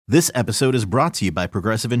This episode is brought to you by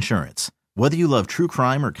Progressive Insurance. Whether you love true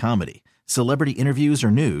crime or comedy, celebrity interviews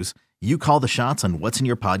or news, you call the shots on what's in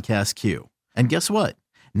your podcast queue. And guess what?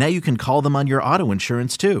 Now you can call them on your auto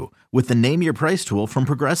insurance too with the Name Your Price tool from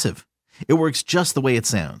Progressive. It works just the way it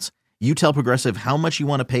sounds. You tell Progressive how much you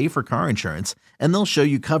want to pay for car insurance, and they'll show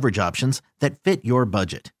you coverage options that fit your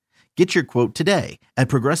budget. Get your quote today at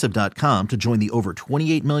Progressive.com to join the over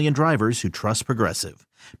 28 million drivers who trust Progressive.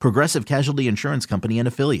 Progressive Casualty Insurance Company and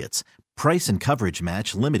Affiliates. Price and coverage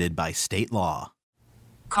match limited by state law.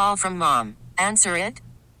 Call from mom. Answer it.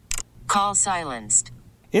 Call silenced.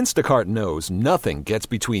 Instacart knows nothing gets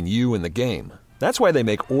between you and the game. That's why they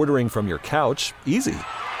make ordering from your couch easy.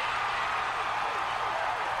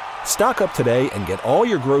 Stock up today and get all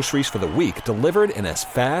your groceries for the week delivered in as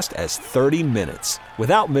fast as 30 minutes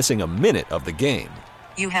without missing a minute of the game.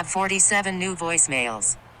 You have 47 new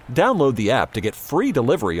voicemails. Download the app to get free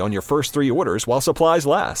delivery on your first 3 orders while supplies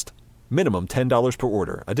last. Minimum $10 per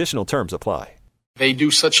order. Additional terms apply. They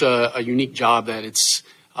do such a unique job that it's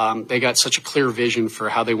they got such a clear vision for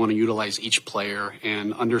how they want to utilize each player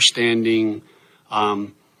and understanding,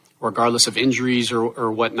 regardless of injuries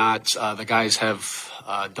or whatnot, the guys have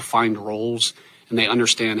defined roles, and they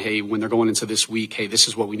understand, hey, when they're going into this week, hey, this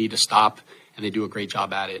is what we need to stop, and they do a great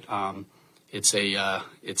job at it.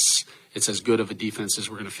 It's as good of a defense as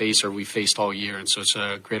we're going to face or we faced all year, and so it's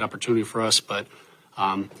a great opportunity for us. But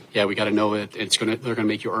we got to know that they're going to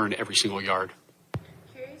make you earn every single yard.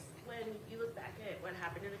 Curious, when you look back at what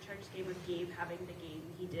happened in the Chargers game with Gabe having the game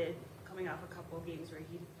he did, coming off a couple of games where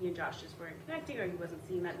he and Josh just weren't connecting or he wasn't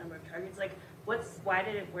seeing that number of targets, like why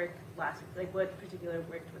did it work last week? Like what particular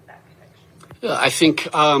worked with that connection? Yeah, I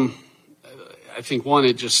think one,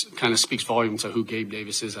 it just kind of speaks volume to who Gabe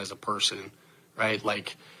Davis is as a person, right?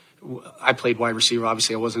 Like I played wide receiver.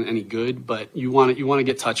 Obviously, I wasn't any good, but you want to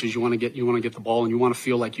get touches, you want to get the ball, and you want to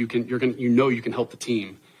feel like you can help the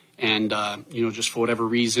team. And just for whatever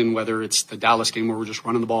reason, whether it's the Dallas game where we're just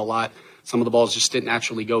running the ball a lot, some of the balls just didn't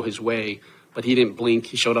actually go his way, but he didn't blink.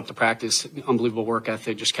 He showed up to practice, unbelievable work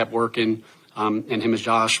ethic, just kept working. And him and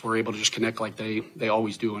Josh were able to just connect like they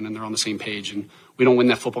always do, and then they're on the same page. And we don't win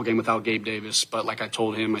that football game without Gabe Davis. But like I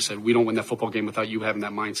told him, I said, we don't win that football game without you having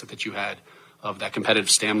that mindset that you had of that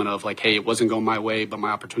competitive stamina of like, hey, it wasn't going my way, but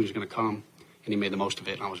my opportunity is going to come. And he made the most of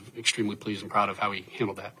it. And I was extremely pleased and proud of how he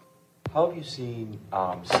handled that. How have you seen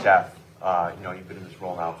Steph? You've been in this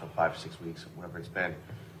role now for 5 or 6 weeks, whatever it's been.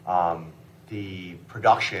 The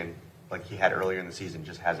production like he had earlier in the season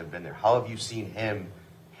just hasn't been there. How have you seen him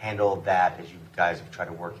handle that as you guys have tried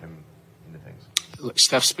to work him into things? Look,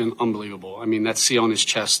 Steph's been unbelievable. I mean, that C on his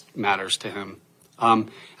chest matters to him.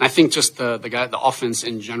 And I think just the offense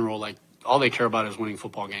in general, like all they care about is winning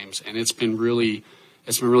football games. And it's been really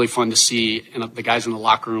fun to see. And the guys in the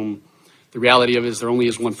locker room, the reality of it is there only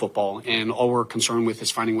is one football. And all we're concerned with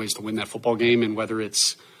is finding ways to win that football game. And whether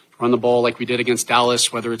it's run the ball like we did against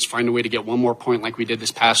Dallas, whether it's find a way to get one more point like we did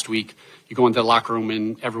this past week, you go into the locker room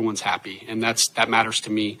and everyone's happy. And that matters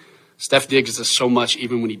to me. Steph Diggs does so much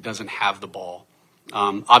even when he doesn't have the ball.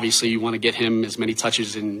 Obviously, you want to get him as many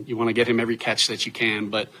touches and you want to get him every catch that you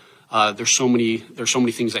can. But there's so many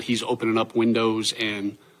things that he's opening up windows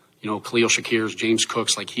and, Khalil Shakir's, James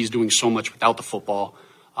Cook's, like he's doing so much without the football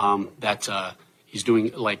that he's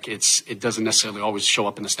doing like it doesn't necessarily always show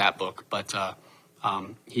up in the stat book. But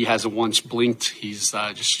he hasn't once blinked. He's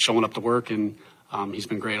just showing up to work and he's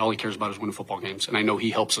been great. All he cares about is winning football games. And I know he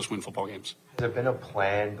helps us win football games. Has there been a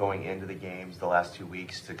plan going into the games the last 2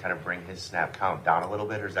 weeks to kind of bring his snap count down a little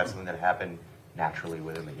bit, or is that something that happened naturally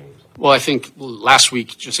within the games? Well, I think last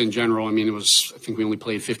week, just in general, I think we only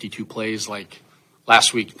played 52 plays. Like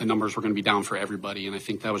last week, the numbers were going to be down for everybody. And I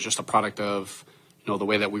think that was just a product of, the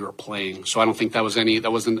way that we were playing. So I don't think that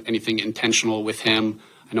wasn't anything intentional with him.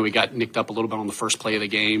 I know he got nicked up a little bit on the first play of the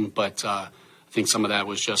game, but I think some of that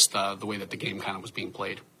was just the way that the game kind of was being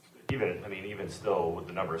played. Even still, with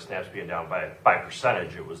the number of snaps being down by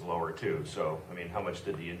percentage, it was lower too. So, how much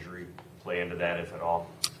did the injury play into that, if at all?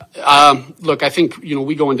 Look, I think,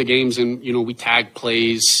 we go into games and, we tag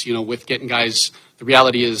plays, with getting guys. The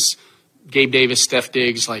reality is Gabe Davis, Steph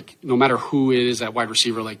Diggs, like no matter who it is at wide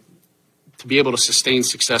receiver, like to be able to sustain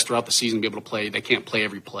success throughout the season, be able to play, they can't play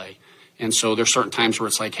every play. And so there's certain times where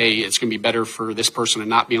it's like, hey, it's going to be better for this person to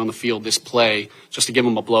not be on the field this play just to give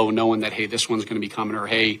them a blow, knowing that, hey, this one's going to be coming, or,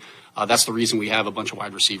 hey, that's the reason we have a bunch of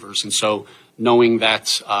wide receivers. And so knowing that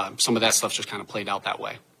some of that stuff just kind of played out that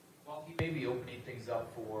way. While he may be opening things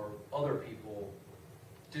up for other people,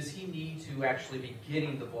 does he need to actually be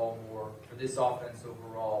getting the ball more for this offense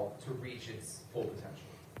overall to reach its full potential?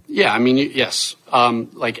 Yeah, yes.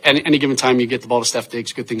 Like any given time you get the ball to Steph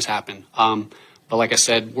Diggs, good things happen. But like I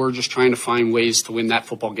said, we're just trying to find ways to win that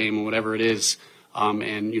football game and whatever it is.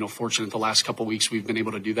 And fortunate the last couple of weeks we've been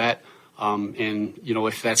able to do that. And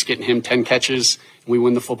if that's getting him 10 catches and we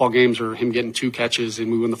win the football games, or him getting 2 catches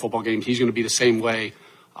and we win the football games, he's going to be the same way.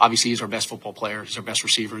 Obviously, he's our best football player. He's our best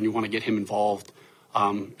receiver, and you want to get him involved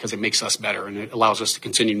because it makes us better and it allows us to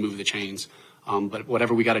continue to move the chains. But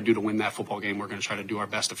whatever we got to do to win that football game, we're going to try to do our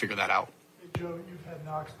best to figure that out. Hey, Joe, you've had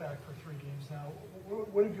Knox back for 3 games now.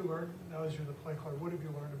 What have you learned, now as you're the play caller, what have you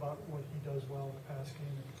learned about what he does well in the pass game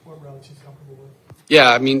and what routes he's comfortable with?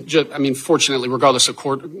 Yeah, I mean, fortunately, regardless of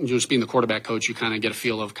just being the quarterback coach, you kind of get a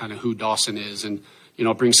feel of kind of who Dawson is, and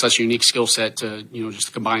it brings such a unique skill set to just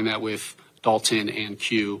to combine that with Dalton and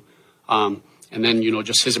Q, and then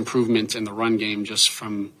just his improvement in the run game, just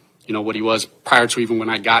from what he was prior to even when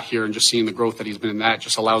I got here, and just seeing the growth that he's been in that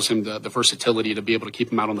just allows him the versatility to be able to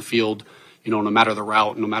keep him out on the field. No matter the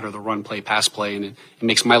route, no matter the run play, pass play, and it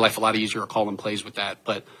makes my life a lot easier calling plays with that.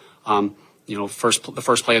 But the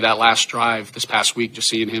first play of that last drive this past week, just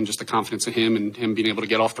seeing him, just the confidence in him and him being able to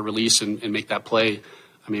get off the release and make that play.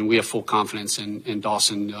 I mean, we have full confidence in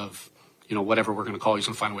Dawson of, whatever we're going to call, he's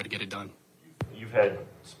going to find a way to get it done. You've had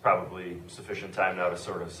probably sufficient time now to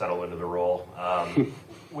sort of settle into the role.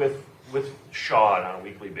 With Sean on a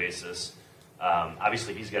weekly basis,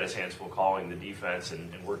 obviously he's got his hands full calling the defense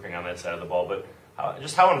and working on that side of the ball, but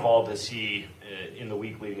how involved is he in the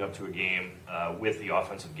week leading up to a game with the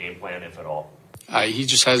offensive game plan, if at all? He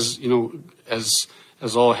just has,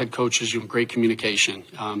 as all head coaches, great communication.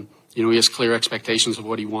 He has clear expectations of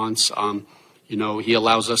what he wants. He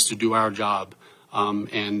allows us to do our job.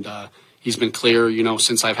 And he's been clear,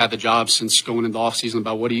 since I've had the job, since going into the offseason,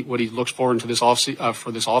 about what he looks for into this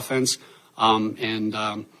for this offense.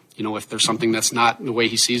 If there's something that's not the way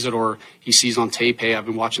he sees it, or he sees on tape, hey, I've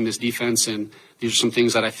been watching this defense, and these are some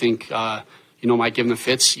things that I think, might give him the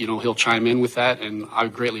fits, he'll chime in with that, and I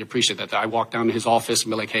greatly appreciate that. I walk down to his office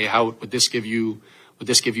and be like, hey, how would this give you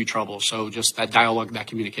trouble? So just that dialogue, that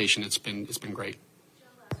communication, it's been great.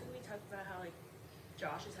 Last week we talked about how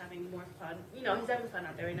Josh is having more fun. He's having fun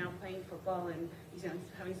out there right now playing football, and he's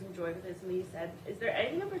having some joy with this. And he said, is there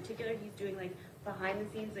anything in particular he's doing behind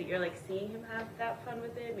the scenes that you're seeing him have that fun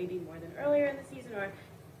with it, maybe more than earlier in the season, or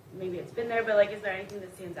maybe it's been there, but is there anything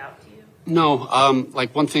that stands out to you? No,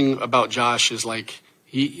 one thing about Josh is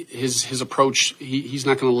his approach. He's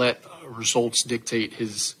not going to let results dictate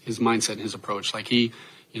his mindset and his approach. When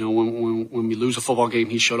we lose a football game,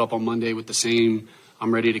 he showed up on Monday with the same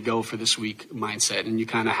I'm ready to go for this week mindset, and you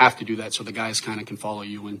kind of have to do that so the guys kind of can follow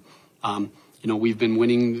you. And we've been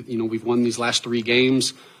winning. We've won these last 3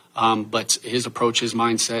 games. But his approach, his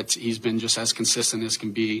mindset, he's been just as consistent as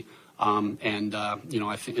can be.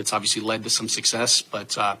 I think it's obviously led to some success,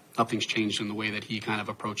 but nothing's changed in the way that he kind of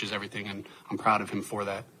approaches everything, and I'm proud of him for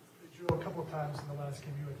that. Joe, a couple of times in the last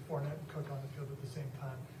game, you had Fournette and Cook on the field at the same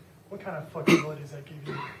time. What kind of flexibility does that give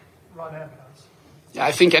you, run and pass? Yeah,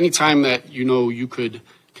 I think anytime that you could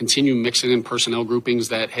continue mixing in personnel groupings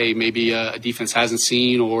that, hey, maybe a defense hasn't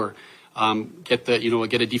seen, or get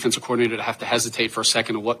a defensive coordinator to have to hesitate for a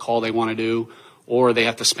second of what call they want to do, or they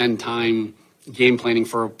have to spend time game planning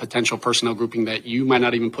for a potential personnel grouping that you might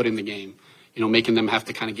not even put in the game, making them have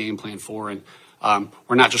to kind of game plan for. And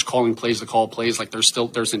we're not just calling plays to call plays.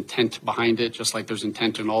 There's intent behind it, just like there's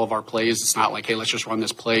intent in all of our plays. It's not like, hey, let's just run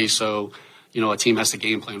this play so a team has to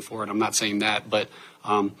game plan for it. I'm not saying that, but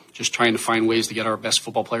just trying to find ways to get our best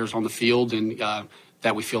football players on the field, and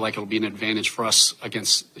that we feel like it'll be an advantage for us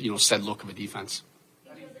against said look of a defense.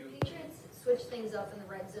 The Patriots switch things up in the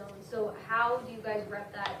red zone. So how do you guys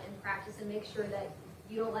rep that in practice and make sure that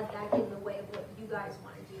you don't let that get in the way of what you guys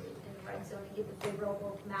want to do in the red zone and get the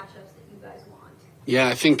favorable matchups that you guys want? Yeah,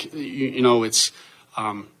 I think it's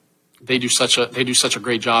they do such a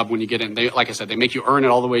great job when you get in. Like I said, they make you earn it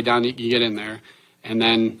all the way down. You get in there, and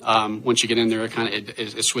then once you get in there,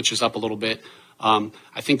 it switches up a little bit.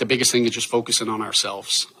 I think the biggest thing is just focusing on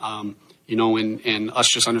ourselves. And us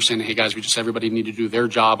just understanding, hey guys, everybody need to do their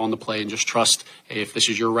job on the play and just trust, hey, if this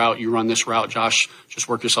is your route, you run this route. Josh, just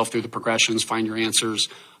work yourself through the progressions, find your answers,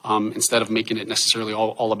 instead of making it necessarily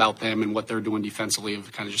all about them and what they're doing defensively,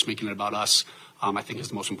 of kind of just making it about us, I think is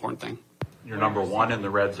the most important thing. You're number 1 in the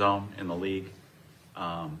red zone in the league.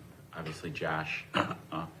 Obviously, Josh,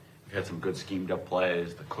 you've had some good schemed up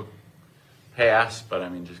plays, the Cook pass, but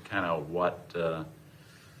just kind of what do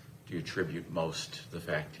you attribute most to the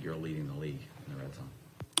fact that you're leading the league in the red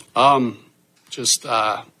zone?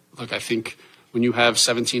 Look, I think when you have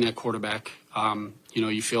 17 at quarterback,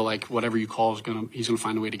 you feel like whatever you call he's gonna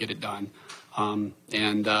find a way to get it done, and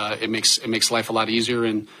it makes life a lot easier.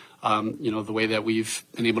 And The way that we've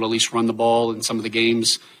been able to at least run the ball in some of the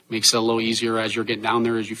games makes it a little easier as you're getting down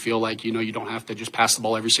there, as you feel like, you don't have to just pass the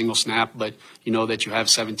ball every single snap, but you know that you have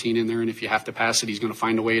 17 in there, and if you have to pass it, he's going to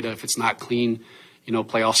find a way to, if it's not clean,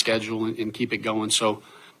 playoff schedule and keep it going. So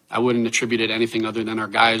I wouldn't attribute it to anything other than our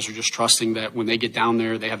guys are just trusting that when they get down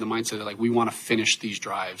there, they have the mindset that, like, we want to finish these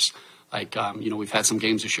drives. Like, we've had some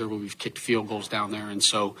games this year where we've kicked field goals down there, and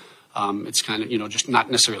so it's kind of, just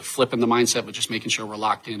not necessarily flipping the mindset, but just making sure we're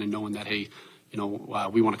locked in and knowing that, hey,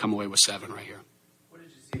 we want to come away with 7 right here. What did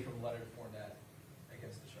you see from Leonard Fournette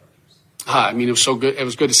against the Chargers? It was so good. It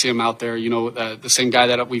was good to see him out there. The same guy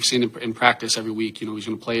that we've seen in practice every week. He's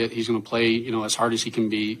going to play it. He's going to play, as hard as he can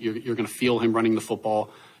be. You're going to feel him running the football.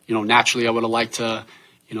 Naturally, I would have liked to,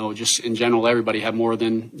 just in general, everybody had more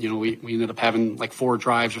than, we ended up having like 4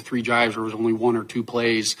 drives or 3 drives where it was only 1 or 2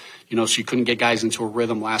 plays, so you couldn't get guys into a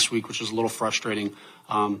rhythm last week, which was a little frustrating.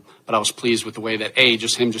 But I was pleased with the way that,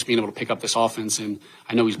 just being able to pick up this offense. And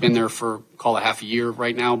I know he's been there for, call it half a year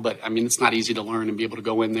right now, but it's not easy to learn and be able to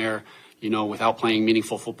go in there, without playing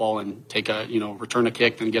meaningful football and take a, return a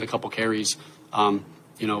kick and get a couple carries.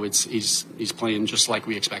 He's playing just like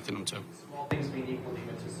we expected him to. Small things being equal, do you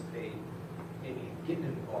anticipate maybe getting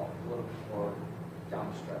him involved a little bit more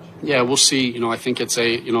down the stretch? Yeah, we'll see. I think it's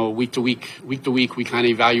a, week to week, we kind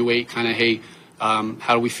of evaluate hey,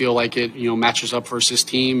 how do we feel like it, matches up versus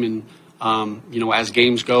team. And, as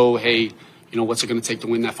games go, hey, what's it going to take to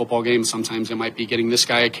win that football game? Sometimes it might be getting this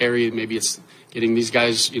guy a carry. Maybe it's getting these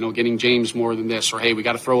guys, getting James more than this, or, hey, we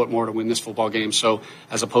got to throw it more to win this football game. So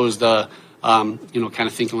as opposed to, kind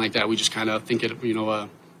of thinking like that, we just kind of think it,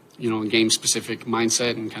 in game-specific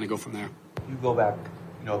mindset and kind of go from there. You go back,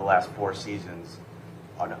 the last 4 seasons,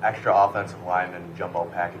 an extra offensive lineman jumbo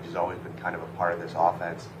package has always been kind of a part of this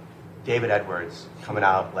offense. David Edwards coming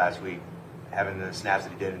out last week, having the snaps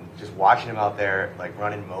that he did, and just watching him out there, like,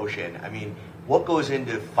 run in motion. What goes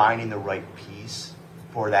into finding the right piece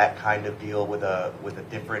for that kind of deal with a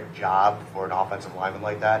different job for an offensive lineman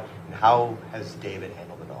like that? And how has David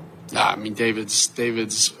handled it all?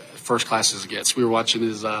 David's first class as it gets. We were watching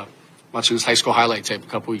his high school highlight tape a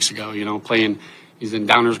couple weeks ago. Playing, he's in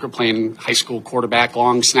Downers Grove, playing high school quarterback,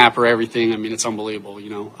 long snapper, everything. It's unbelievable.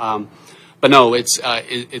 But no, it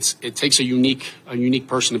takes a unique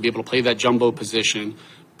person to be able to play that jumbo position.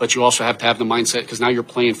 But you also have to have the mindset, because now you're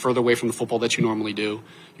playing further away from the football that you normally do.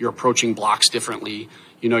 You're approaching blocks differently.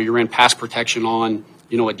 You're in pass protection on,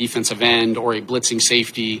 a defensive end or a blitzing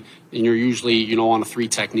safety, and you're usually, on a 3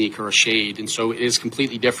 technique or a shade. And so it is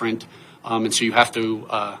completely different. And so you have to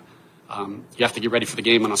get ready for the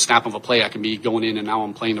game. On a snap of a play, I can be going in, and now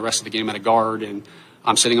I'm playing the rest of the game at a guard, and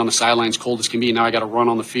I'm sitting on the sidelines cold as can be. Now I got to run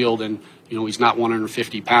on the field, and, he's not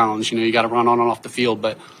 150 pounds. You got to run on and off the field.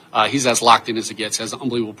 But he's as locked in as it gets, has an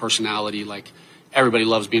unbelievable personality. Like, everybody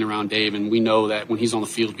loves being around Dave, and we know that when he's on the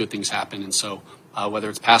field, good things happen. And so whether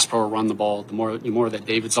it's pass pro or run the ball, the more that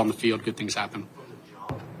David's on the field, good things happen.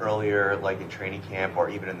 Earlier, like in training camp or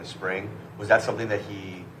even in the spring, was that something that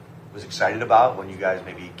he was excited about when you guys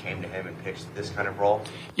maybe came to him and pitched this kind of role?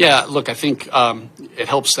 Yeah, look, I think it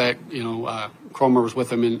helps that, Cromer was with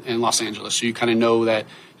him in Los Angeles. So you kind of know that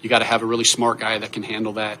you got to have a really smart guy that can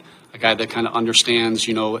handle that, a guy that kind of understands,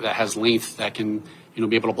 that has length, that can,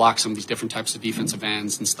 be able to block some of these different types of defensive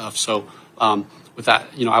ends and stuff. So with that,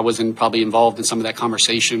 I wasn't probably involved in some of that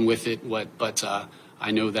conversation with it, but I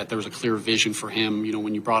know that there was a clear vision for him,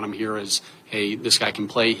 when you brought him here as, hey, this guy can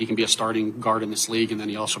play, he can be a starting guard in this league, and then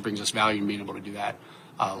he also brings us value in being able to do that.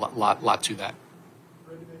 Lot to that.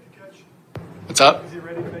 Ready to make a catch? What's up? Is he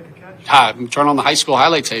ready to make a catch? Turn on the high school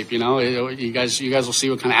highlight tape, you guys will see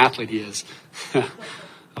what kind of athlete he is. I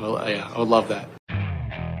would love that.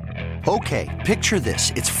 Okay, picture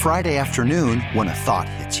this. It's Friday afternoon when a thought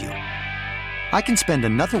hits you. I can spend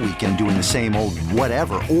another weekend doing the same old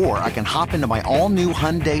whatever, or I can hop into my all-new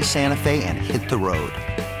Hyundai Santa Fe and hit the road.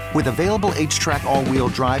 With available H-Track all-wheel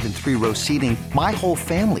drive and 3-row seating, my whole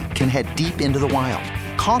family can head deep into the wild.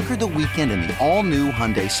 Conquer the weekend in the all-new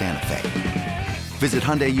Hyundai Santa Fe. Visit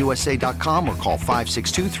HyundaiUSA.com or call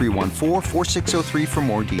 562-314-4603 for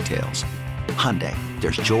more details. Hyundai,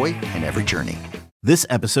 there's joy in every journey. This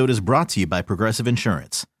episode is brought to you by Progressive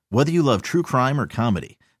Insurance. Whether you love true crime or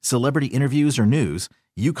comedy, celebrity interviews or news,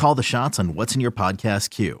 you call the shots on what's in your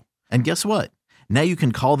podcast queue. And guess what? Now you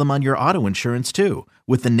can call them on your auto insurance too,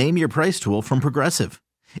 with the Name Your Price tool from Progressive.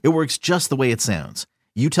 It works just the way it sounds.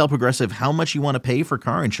 You tell Progressive how much you want to pay for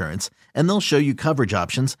car insurance, and they'll show you coverage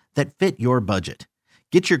options that fit your budget.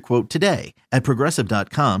 Get your quote today at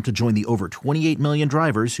Progressive.com to join the over 28 million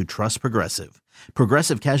drivers who trust Progressive.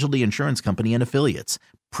 Progressive Casualty Insurance Company and Affiliates.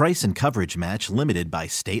 Price and coverage match limited by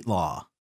state law.